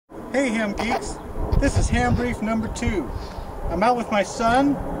Hey Ham Geeks, this is HamBrief number 2. I'm out with my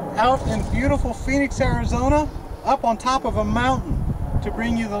son, out in beautiful Phoenix, Arizona, up on top of a mountain to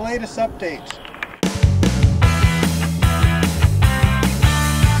bring you the latest updates.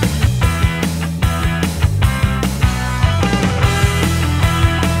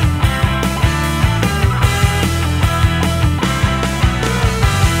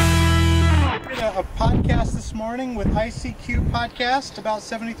 A podcast this morning with ICQ podcast about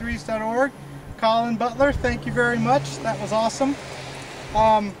 73s.org. Colin Butler, thank you very much. That was awesome.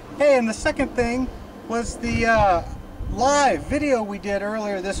 Hey, and the second thing was the live video we did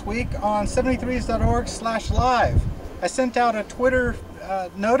earlier this week on 73s.org/live. I sent out a Twitter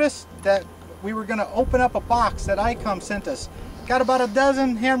notice that we were going to open up a box that Icom sent us. Got about a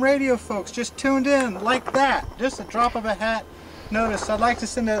dozen ham radio folks just tuned in like that. Just a drop of a hat notice. I'd like to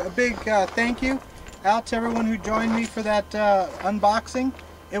send a big thank you out to everyone who joined me for that unboxing.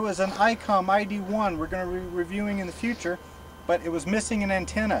 It was an Icom ID1 we're going to be reviewing in the future, but it was missing an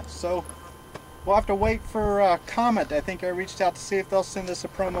antenna, so we'll have to wait for comment. I think I reached out to see if they'll send us a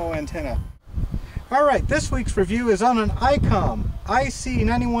promo antenna. Alright, this week's review is on an Icom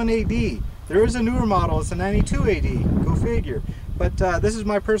IC-91AD. There is a newer model, it's a 92AD, go figure. But this is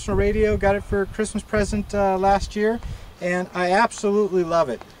my personal radio, got it for a Christmas present last year, and I absolutely love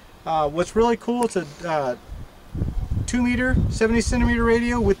it. What's really cool, it's a 2 meter, 70 centimeter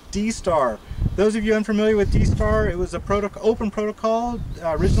radio with DStar. Those of you unfamiliar with DStar, it was a open protocol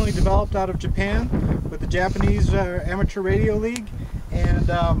originally developed out of Japan with the Japanese Amateur Radio League, and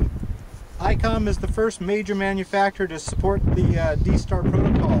Icom is the first major manufacturer to support the DStar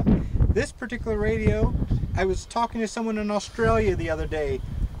protocol. This particular radio, I was talking to someone in Australia the other day.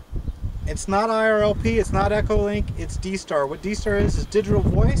 It's not IRLP, it's not Echolink, it's DStar. What DStar is digital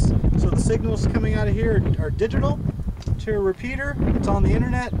voice, so the signals coming out of here are digital to a repeater. It's on the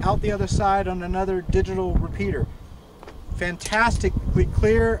internet, out the other side on another digital repeater. Fantastically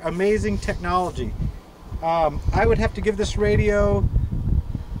clear, amazing technology. I would have to give this radio,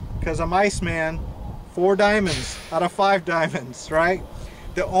 because I'm Iceman, 4 diamonds out of 5 diamonds, right?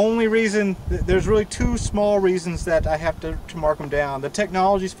 The only reason, there's really 2 small reasons that I have to mark them down. The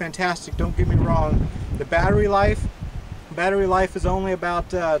technology is fantastic, don't get me wrong. The battery life is only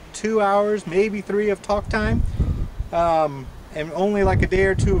about 2 hours, maybe 3 of talk time, and only like a day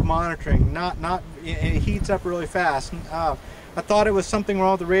or 2 of monitoring. It heats up really fast. I thought it was something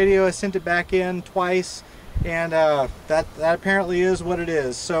wrong with the radio. I sent it back in twice, and that apparently is what it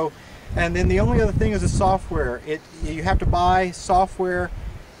is. So, and then the only other thing is the software. You have to buy software.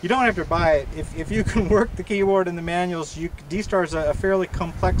 You don't have to buy it. If you can work the keyboard and the manuals, DStar is a fairly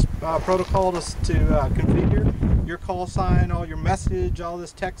complex protocol to configure. Your call sign, all your message, all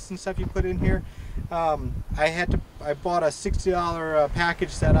this text and stuff you put in here. I bought a $60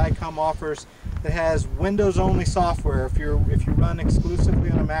 package that Icom offers that has Windows only software. If you run exclusively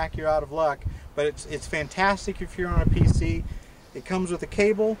on a Mac, you're out of luck. But it's fantastic if you're on a PC. It comes with a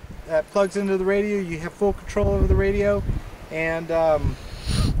cable that plugs into the radio. You have full control over the radio, and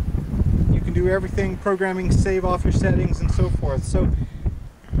you can do everything, programming, save off your settings, and so forth. So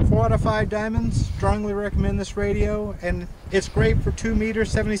 4 out of 5 diamonds. Strongly recommend this radio, and it's great for 2 meter,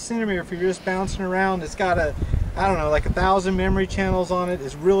 70 centimeter if you're just bouncing around. It's got I don't know, like 1,000 memory channels on it.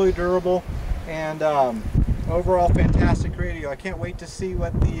 It's really durable, and overall fantastic radio. I can't wait to see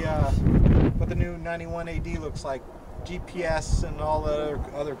what the new 91AD looks like. GPS and all the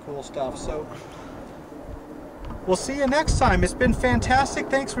other cool stuff. So we'll see you next time. It's been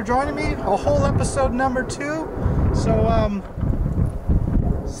fantastic. Thanks for joining me. A whole episode number 2. So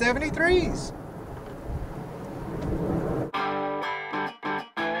 73s.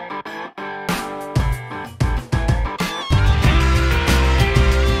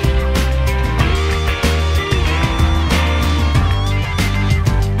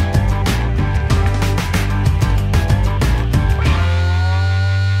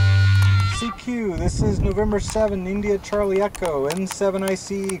 This is November 7, India Charlie Echo,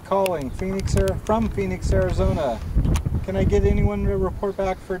 N7IC calling from Phoenix, Arizona. Can I get anyone to report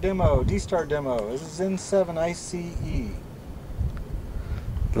back for demo, DStar demo? This is N7ICE.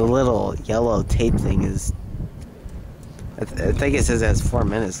 The little yellow tape thing is, I think it says it has 4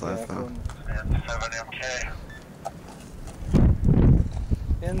 minutes left. Yeah, N7MK.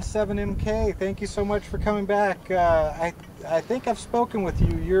 N7MK, thank you so much for coming back. I think I've spoken with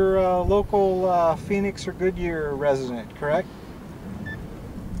you. You're a local Phoenix or Goodyear resident, correct?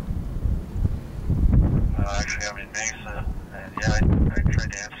 Actually, I'm in Mesa. And yeah, I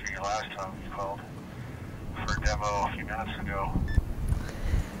tried to answer you last time you called for a demo a few minutes ago.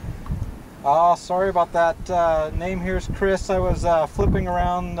 Oh, sorry about that. Name here is Chris. I was flipping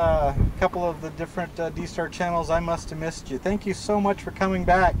around a couple of the different DStar channels. I must have missed you. Thank you so much for coming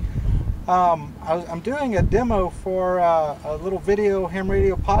back. I'm doing a demo for a little video ham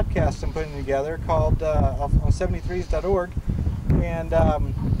radio podcast I'm putting together called on 73s.org, and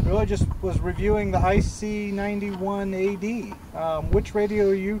really just was reviewing the IC-91AD. Which radio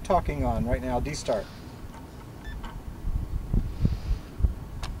are you talking on right now, DStar?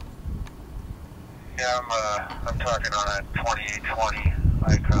 Yeah, I'm talking on a 2820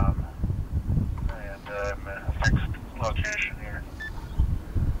 Icom, and I'm in a fixed location here.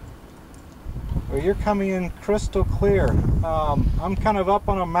 Well, you're coming in crystal clear. I'm kind of up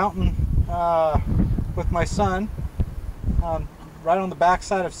on a mountain with my son, right on the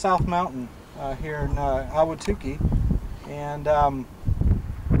backside of South Mountain here in Ahwatukee, and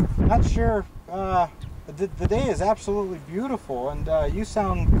not sure. The day is absolutely beautiful, and you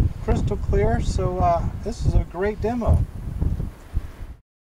sound crystal clear, so this is a great demo.